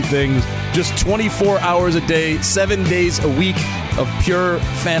tracking things, just 24 hours a day, 7 days a week of pure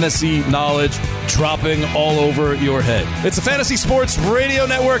fantasy knowledge dropping all over your head. It's the Fantasy Sports Radio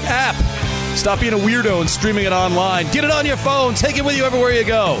Network app. Stop being a weirdo and streaming it online. Get it on your phone. Take it with you everywhere you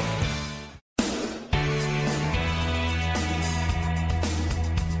go.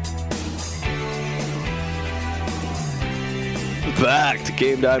 Back to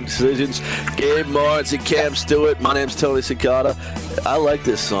Game Time Decisions. Gabe Moritz and Cam Stewart. My name's Tony Cicada. I like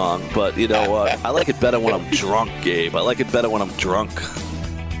this song, but you know what? I like it better when I'm drunk, Gabe. I like it better when I'm drunk.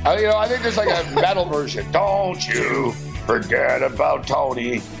 I think there's like a metal version. Don't you forget about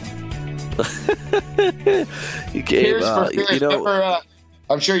Tony. Gabe,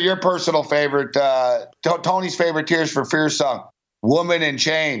 I'm sure your personal favorite, Tony's favorite Tears for Fears song, Woman in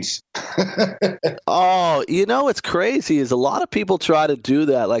Chains. Oh, what's crazy is a lot of people try to do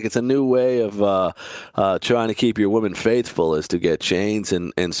that. Like it's a new way of trying to keep your woman faithful is to get chains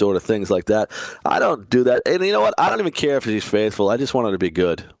and sort of things like that. I don't do that. And you know what? I don't even care if she's faithful. I just want her to be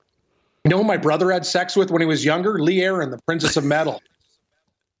good. You know who my brother had sex with when he was younger? Lee Aaron, the Princess of Metal.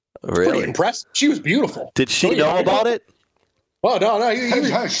 Really? Pretty impressive. She was beautiful. Did she know about it? Oh,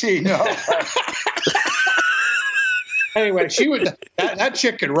 no. She know. Anyway, that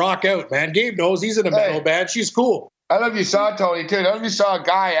chick can rock out, man. Gabe knows he's in a metal band. She's cool. I don't know if you saw Tony, too. I don't know if you saw a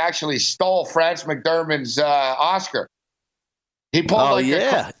guy actually stole France McDermott's Oscar. He pulled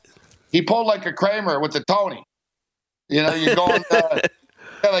he pulled like a Kramer with the Tony. You're going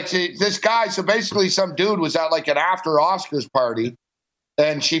this guy. So basically, some dude was at like an after Oscars party,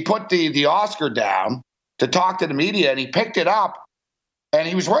 and she put the Oscar down to talk to the media, and he picked it up. And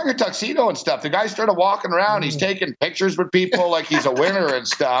he was wearing a tuxedo and stuff. The guy started walking around. He's taking pictures with people like he's a winner and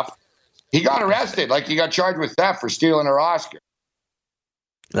stuff. He got arrested. Like he got charged with theft for stealing her Oscar.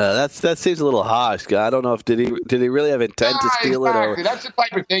 That seems a little harsh. I don't know if did he really have intent to steal it? Or... That's the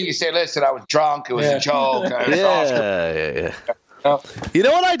type of thing you say. Listen, I was drunk. It was a joke. Yeah. You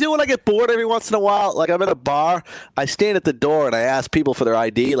know what I do when I get bored every once in a while? Like I'm at a bar, I stand at the door and I ask people for their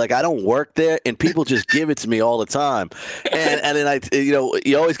ID. Like I don't work there, and people just give it to me all the time. And then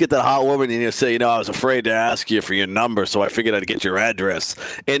you always get that hot woman, and you say, I was afraid to ask you for your number, so I figured I'd get your address.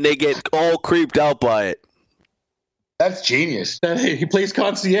 And they get all creeped out by it. That's genius. He plays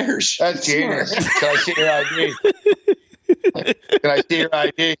concierge. That's genius. Can I see your ID? Can I see your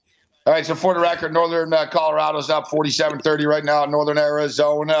ID? All right, so for the record, Northern Colorado's up 47-30 right now in Northern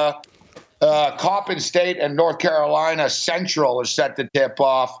Arizona. Coppin State and North Carolina Central is set to tip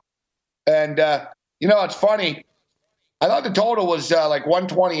off. And, it's funny. I thought the total was like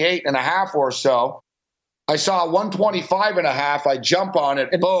 128.5 or so. I saw 125.5. I jump on it,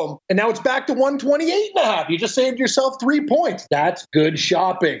 and boom. And now it's back to 128.5. You just saved yourself 3 points. That's good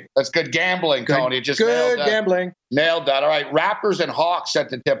shopping. That's good gambling, Tony. Good gambling. Nailed that. All right, Raptors and Hawks set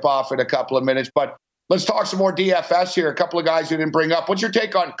to tip off in a couple of minutes. But let's talk some more DFS here. A couple of guys who didn't bring up. What's your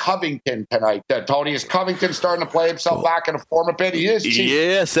take on Covington tonight, Tony? Is Covington starting to play himself back in a form a bit? He is.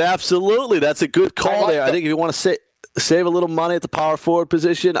 Yes, absolutely. That's a good call there. I think if you want to save a little money at the power forward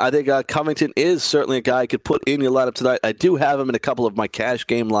position, I think Covington is certainly a guy I could put in your lineup tonight. I do have him in a couple of my cash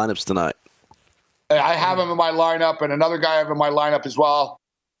game lineups tonight. I have him in my lineup, and another guy I have in my lineup as well.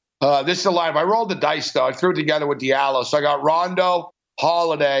 This is the lineup. I rolled the dice, though. I threw it together with Diallo. So I got Rondo,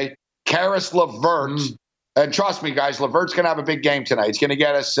 Holiday, Karis LeVert. And trust me, guys, LeVert's going to have a big game tonight. He's going to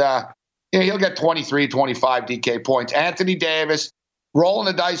get us, he'll get 23, 25 DK points. Anthony Davis, rolling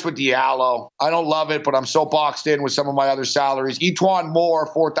the dice with Diallo. I don't love it, but I'm so boxed in with some of my other salaries. Etuan Moore,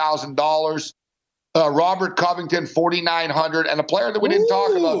 $4,000. Robert Covington, $4,900. And a player that we didn't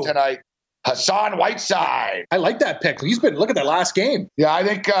talk about tonight, Hassan Whiteside. I like that pick. Look at that last game. Yeah, I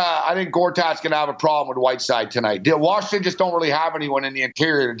think Gortat's going to have a problem with Whiteside tonight. Washington just don't really have anyone in the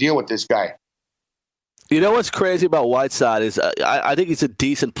interior to deal with this guy. You know what's crazy about Whiteside is I think he's a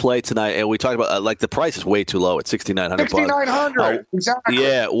decent play tonight, and we talked about like the price is way too low at $6,900. $6,900, exactly.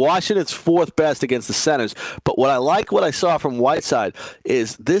 Yeah, Washington's fourth best against the centers. But what I saw from Whiteside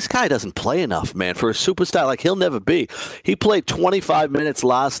is this guy doesn't play enough, man, for a superstar like he'll never be. He played 25 minutes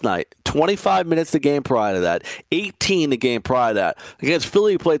last night, 25 minutes the game prior to that, 18 the game prior to that. Against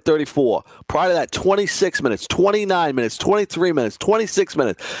Philly, he played 34. Prior to that, 26 minutes, 29 minutes, 23 minutes, 26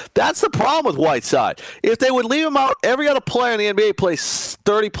 minutes. That's the problem with Whiteside. If they would leave him out, every other player in the NBA plays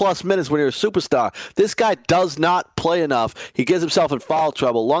 30-plus minutes when you're a superstar. This guy does not play enough. He gets himself in foul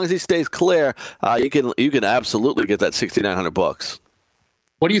trouble. As long as he stays clear, you can absolutely get that $6,900.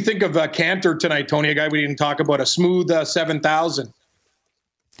 What do you think of Cantor tonight, Tony? A guy we didn't talk about, a smooth 7,000.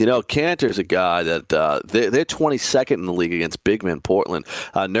 You know, Cantor's a guy that they're 22nd in the league against big men Portland.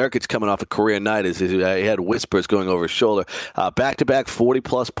 Nurkic's coming off a career night. He had whispers going over his shoulder. Back-to-back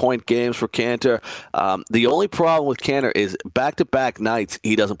 40-plus point games for Cantor. The only problem with Cantor is back-to-back nights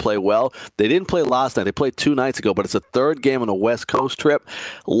he doesn't play well. They didn't play last night. They played 2 nights ago, but it's a third game on a West Coast trip.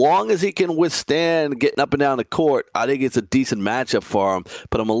 Long as he can withstand getting up and down the court, I think it's a decent matchup for him,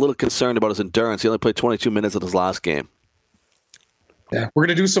 but I'm a little concerned about his endurance. He only played 22 minutes in his last game. Yeah, we're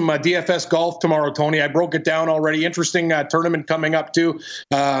going to do some DFS golf tomorrow, Tony. I broke it down already. Interesting tournament coming up, too.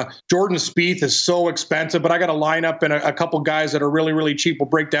 Jordan Spieth is so expensive, but I got a lineup and a couple guys that are really, really cheap. We'll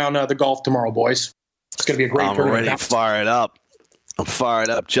break down the golf tomorrow, boys. It's going to be a great tournament. I'm ready to fire it up. I'm fired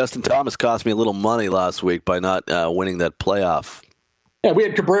up. Justin Thomas cost me a little money last week by not winning that playoff. Yeah, we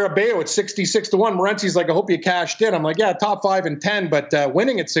had Cabrera Bello at 66-1. Morency's like, I hope you cashed in. I'm like, yeah, top 5 and 10, but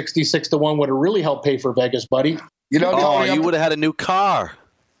winning at 66-1 would have really helped pay for Vegas, buddy. You know, Tony, you would have had a new car.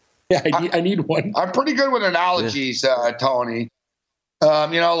 Yeah, I need one. I'm pretty good with analogies, Tony.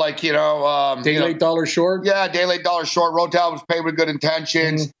 Day late, dollar short. Yeah, day late, dollar short. Rotel was paid with good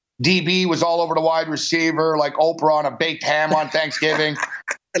intentions. DB was all over the wide receiver, like Oprah on a baked ham on Thanksgiving.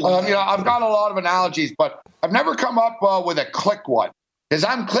 I've got a lot of analogies, but I've never come up with a click one because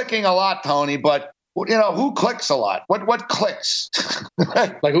I'm clicking a lot, Tony. But who clicks a lot? What clicks?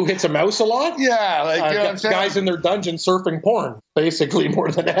 Like who hits a mouse a lot? Yeah, like what I'm saying? Guys in their dungeon surfing porn, basically more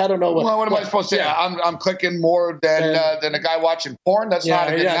than I don't know. What am I supposed to say? Yeah. I'm clicking more than a guy watching porn. That's not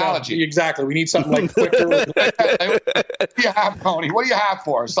a good analogy. No, exactly. We need something like quicker. What do you have, Tony? What do you have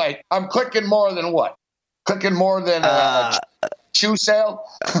for us? Like I'm clicking more than what? Clicking more than shoe sale?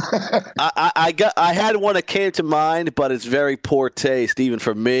 I had one that came to mind, but it's very poor taste, even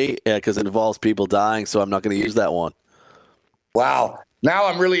for me, because it involves people dying, so I'm not going to use that one. Wow. Now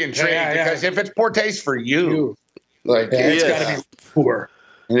I'm really intrigued because if it's poor taste for you, it's got to be poor.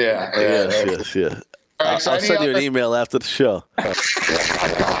 Yes. I'll send you an email after the show. I've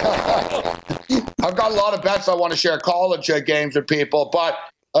got a lot of bets I want to share college games with people, but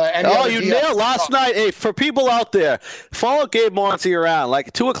you nailed last night. Hey, for people out there, follow Gabe Morency around.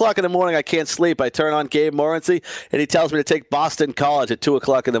 Like 2 o'clock in the morning, I can't sleep. I turn on Gabe Morency, and he tells me to take Boston College at 2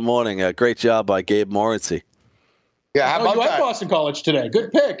 o'clock in the morning. Great job by Gabe Morency. Yeah, how about you that? Had Boston College today.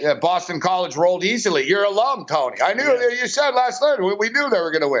 Good pick. Yeah, Boston College rolled easily. You're alum, Tony. I knew you said last night. We knew they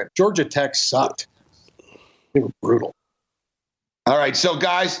were going to win. Georgia Tech sucked. They were brutal. All right, so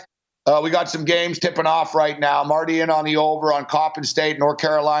guys. We got some games tipping off right now. Marty in on the over on Coppin State, North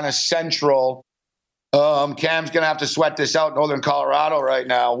Carolina Central. Cam's going to have to sweat this out, Northern Colorado right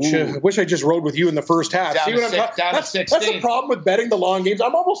now. I wish I just rode with you in the first half. Down to 16. That's the problem with betting the long games.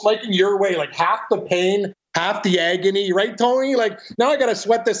 I'm almost liking your way, like half the pain, half the agony, right, Tony? Like, now I got to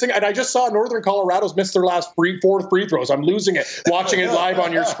sweat this thing. And I just saw Northern Colorado's missed their last 4 free throws. I'm losing it, watching it live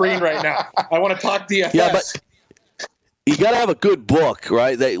on your screen right now. I want to talk DFS. Yeah, but you got to have a good book,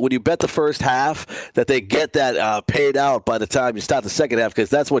 right? When you bet the first half, that they get that paid out by the time you start the second half, because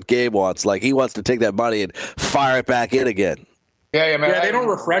that's what Gabe wants. Like, he wants to take that money and fire it back in again. Yeah, man. Yeah, they don't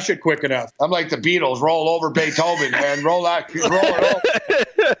refresh it quick enough. I'm like the Beatles. Roll over Beethoven, man. Roll it over.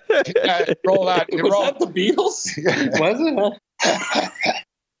 Roll out. Was that the Beatles? Was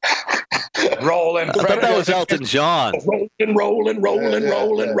it? Rolling. I thought that was Elton John. Rolling.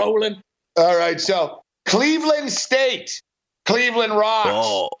 All right, so Cleveland State, Cleveland rocks.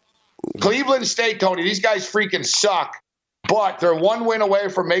 Oh. Cleveland State, Tony, these guys freaking suck, but they're 1 win away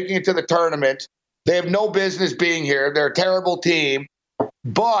from making it to the tournament. They have no business being here. They're a terrible team,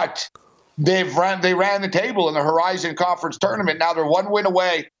 but they ran the table in the Horizon Conference tournament. Now they're 1 win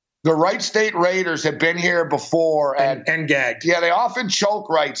away. The Wright State Raiders have been here before and gagged. Yeah, they often choke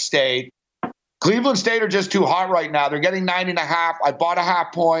Wright State. Cleveland State are just too hot right now. They're getting 9.5. I bought a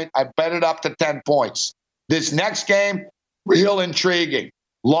half point. I bet it up to 10 points. This next game, real intriguing.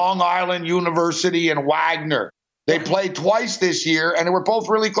 Long Island University and Wagner. They played twice this year, and they were both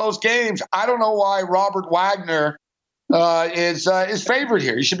really close games. I don't know why Robert Wagner is favored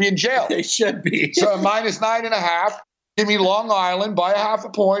here. He should be in jail. They should be. So -9.5. Give me Long Island by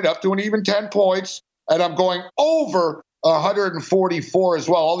 0.5 point up to an even 10 points, and I'm going over 144 as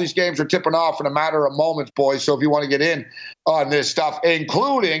well. All these games are tipping off in a matter of moments, boys. So if you want to get in on this stuff,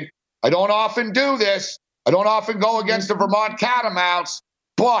 including, I don't often do this. I don't often go against the Vermont Catamounts,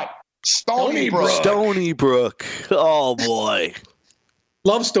 but Stony Brook. Stony Brook. Oh, boy.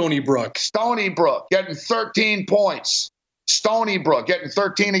 Love Stony Brook. Stony Brook getting 13 points. Stony Brook getting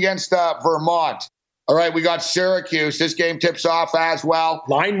 13 against Vermont. All right, we got Syracuse. This game tips off as well.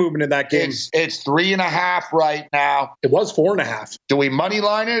 Line movement in that game. It's 3.5 right now. It was 4.5. Do we money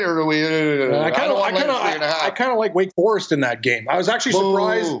line it or do we? I kind of like Wake Forest in that game. I was actually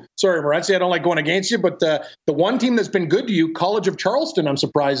surprised. Sorry, Morency, I don't like going against you, but the one team that's been good to you, College of Charleston, I'm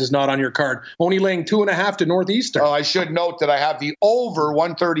surprised is not on your card. Only laying 2.5 to Northeastern. Oh, I should note that I have the over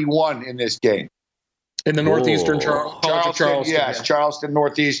 131 in this game. In the Northeastern College of Charleston. Yes, yeah. Charleston,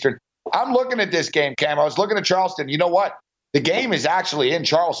 Northeastern. I'm looking at this game, Cam. I was looking at Charleston. You know what? The game is actually in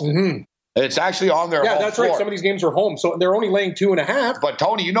Charleston. Mm-hmm. It's actually on their home that's floor. right. Some of these games are home, so they're only laying 2.5. But,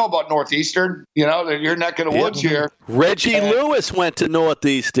 Tony, you know about Northeastern. You know, your neck of the woods here. Reggie Lewis went to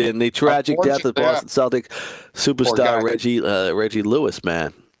Northeastern. The tragic death of Boston Celtic superstar Reggie Lewis,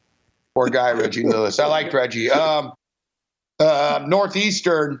 man. Poor guy, Reggie Lewis. I liked Reggie.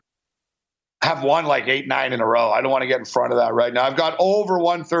 Northeastern have won like 8-9 in a row. I don't want to get in front of that right now. I've got over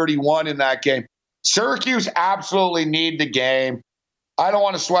 131 in that game. Syracuse absolutely need the game. I don't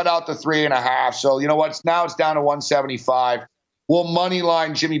want to sweat out the 3.5. So you know what? Now it's down to 175. We'll money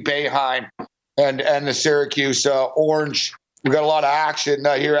line Jimmy Boeheim and the Syracuse Orange. We've got a lot of action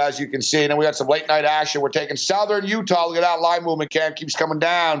here, as you can see. And then we got some late night action. We're taking Southern Utah. Look at that line movement. Cam keeps coming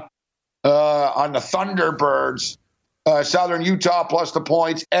down on the Thunderbirds. Southern Utah plus the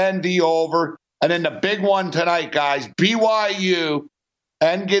points and the over. And then the big one tonight, guys, BYU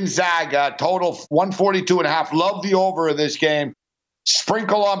and Gonzaga, total 142.5. Love the over of this game.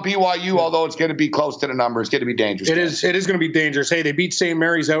 Sprinkle on BYU, although it's going to be close to the number. It's going to be dangerous. It is going to be dangerous. Hey, they beat St.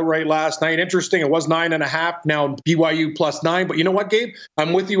 Mary's outright last night. Interesting. It was 9.5. Now BYU +9. But you know what, Gabe?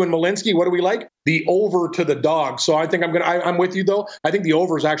 I'm with you and Malinsky. What do we like? The over to the dog. So I think I'm with you, though. I think the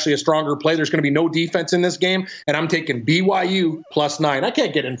over is actually a stronger play. There's going to be no defense in this game. And I'm taking BYU +9. I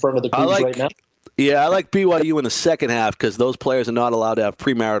can't get in front of the Cougs right now. Yeah, I like BYU in the second half because those players are not allowed to have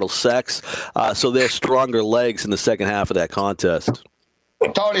premarital sex. So they're stronger legs in the second half of that contest.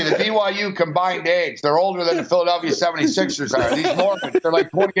 Tony, the BYU combined age, they're older than the Philadelphia 76ers are. These Mormons, they're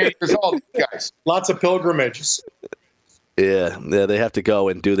like 28 years old, these guys. Lots of pilgrimages. Yeah, they have to go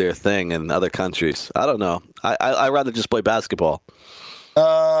and do their thing in other countries. I don't know. I'd rather just play basketball.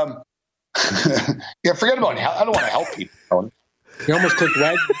 Yeah, forget about it. I don't want to help people, Tony. You almost clicked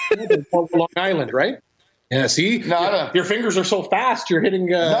Long Island, right? Yeah, see? No, your fingers are so fast, you're hitting...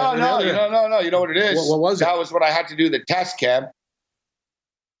 No. You know what it is? What was it? That was when I had to do the test, Cam.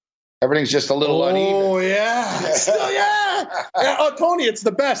 Everything's just a little uneven. Oh, yeah. Oh, Tony, it's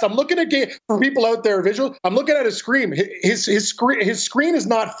the best. I'm looking at for people out there visual. I'm looking at his screen. His screen is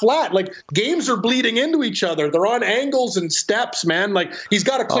not flat. Like games are bleeding into each other. They're on angles and steps, man. Like he's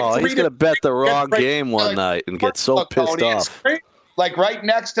got to click. He's gonna bet the wrong game one night and get so pissed off. Like right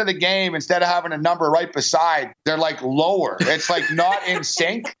next to the game, instead of having a number right beside, they're like lower. It's like not in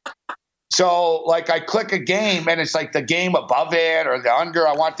sync. So, like, I click a game, and it's like the game above it or the under.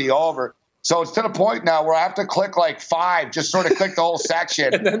 I want the over. So it's to the point now where I have to click like 5, just sort of click the whole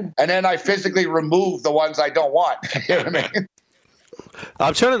section, and then I physically remove the ones I don't want. You know what I mean?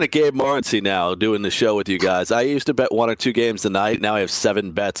 I'm turning to Gabe Morency now, doing the show with you guys. I used to bet 1 or 2 games a night. Now I have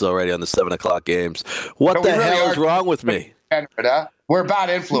 7 bets already on the 7 o'clock games. What the hell is wrong with me? We're a bad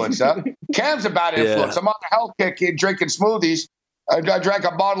influence, huh? Cam's a bad influence. I'm on the health kick drinking smoothies. I drank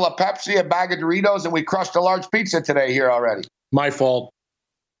a bottle of Pepsi, a bag of Doritos, and we crushed a large pizza today here already. My fault.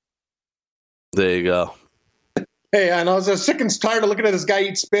 There you go. Hey, and I was sick and tired of looking at this guy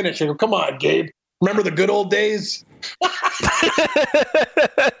eat spinach. I go, come on, Gabe. Remember the good old days?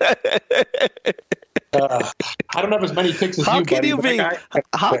 I don't have as many picks as how you, can buddy.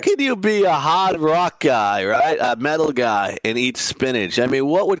 How can you be a hard rock guy, right? A metal guy, and eat spinach? I mean,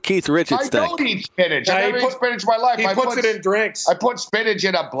 what would Keith Richards think? I don't eat spinach. I never eat spinach in my life. He puts it in drinks. I put spinach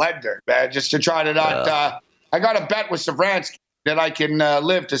in a blender, man, just to try to not. I got a bet with Savransky that I can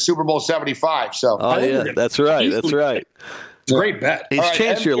live to Super Bowl 75. So. Oh, yeah, that's right. That's right. It's a great bet. He's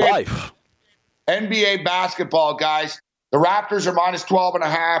changed your life. NBA basketball, guys. The Raptors are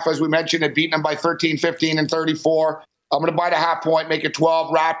 -12.5. As we mentioned, they've beaten them by 13, 15, and 34. I'm going to buy the half point, make it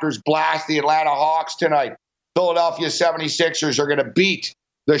 12. Raptors blast the Atlanta Hawks tonight. Philadelphia 76ers are going to beat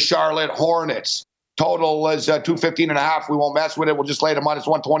the Charlotte Hornets. Total is 215.5. We won't mess with it. We'll just lay the minus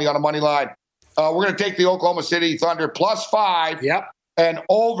 120 on the money line. We're going to take the Oklahoma City Thunder +5 and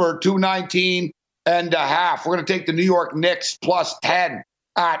over 219.5. We're going to take the New York Knicks +10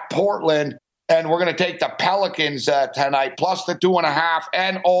 at Portland. And we're going to take the Pelicans tonight plus the 2.5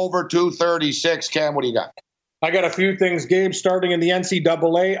 and over 236. Cam, what do you got? I got a few things, Gabe, starting in the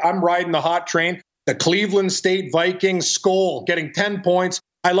NCAA. I'm riding the hot train. The Cleveland State Vikings, Skol getting 10 points.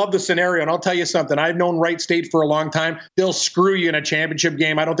 I love the scenario, and I'll tell you something. I've known Wright State for a long time. They'll screw you in a championship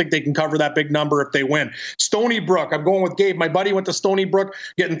game. I don't think they can cover that big number if they win. Stony Brook, I'm going with Gabe. My buddy went to Stony Brook,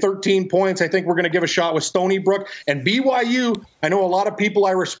 getting 13 points. I think we're going to give a shot with Stony Brook. And BYU, I know a lot of people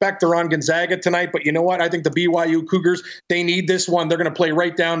I respect are on Gonzaga tonight, but you know what? I think the BYU Cougars, they need this one. They're going to play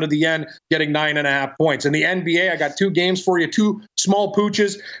right down to the end, getting 9.5 points. In the NBA, I got 2 games for you, 2 small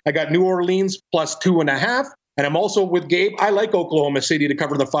pooches. I got New Orleans plus 2.5. And I'm also with Gabe. I like Oklahoma City to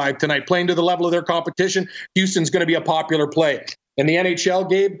cover the 5 tonight, playing to the level of their competition. Houston's going to be a popular play. In the NHL,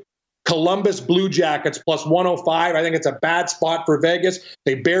 Gabe, Columbus Blue Jackets plus 105. I think it's a bad spot for Vegas.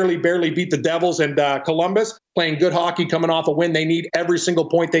 They barely beat the Devils, and Columbus playing good hockey, coming off a win. They need every single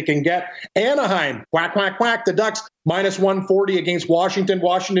point they can get. Anaheim, quack, quack, quack. The Ducks minus 140 against Washington.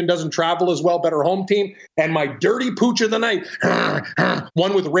 Washington doesn't travel as well, better home team. And my dirty pooch of the night,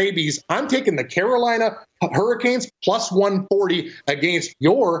 one with rabies. I'm taking the Carolina Hurricanes plus 140 against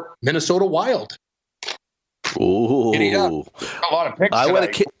your Minnesota Wild. Ooh. A lot of picks I went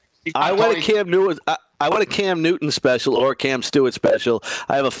a Cam Newton. I want a Cam Newton special or Cam Stewart special.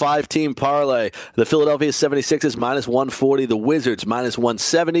 I have a 5-team parlay. The Philadelphia 76ers minus 140. The Wizards minus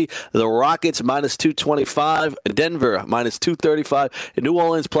 170. The Rockets minus 225. Denver minus 235. And New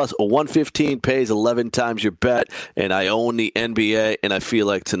Orleans plus 115 pays 11 times your bet. And I own the NBA, and I feel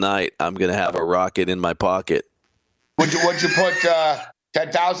like tonight I'm going to have a rocket in my pocket. Would you put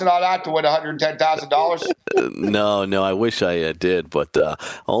 10,000 on that to win $110,000? No, I wish I did, but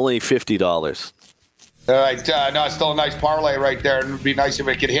only $50. All right, no, it's still a nice parlay right there, and it would be nice if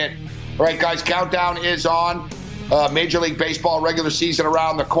it could hit. All right, guys, countdown is on. Major League Baseball regular season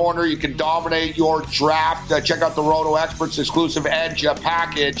around the corner. You can dominate your draft. Check out the Roto Experts exclusive Edge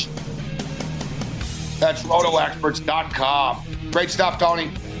package. That's rotoexperts.com. Great stuff,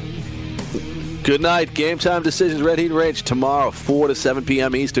 Tony. Good night. Game time decisions, Red Heat Rage tomorrow, 4 to 7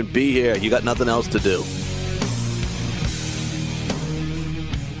 p.m. Eastern. Be here. You got nothing else to do.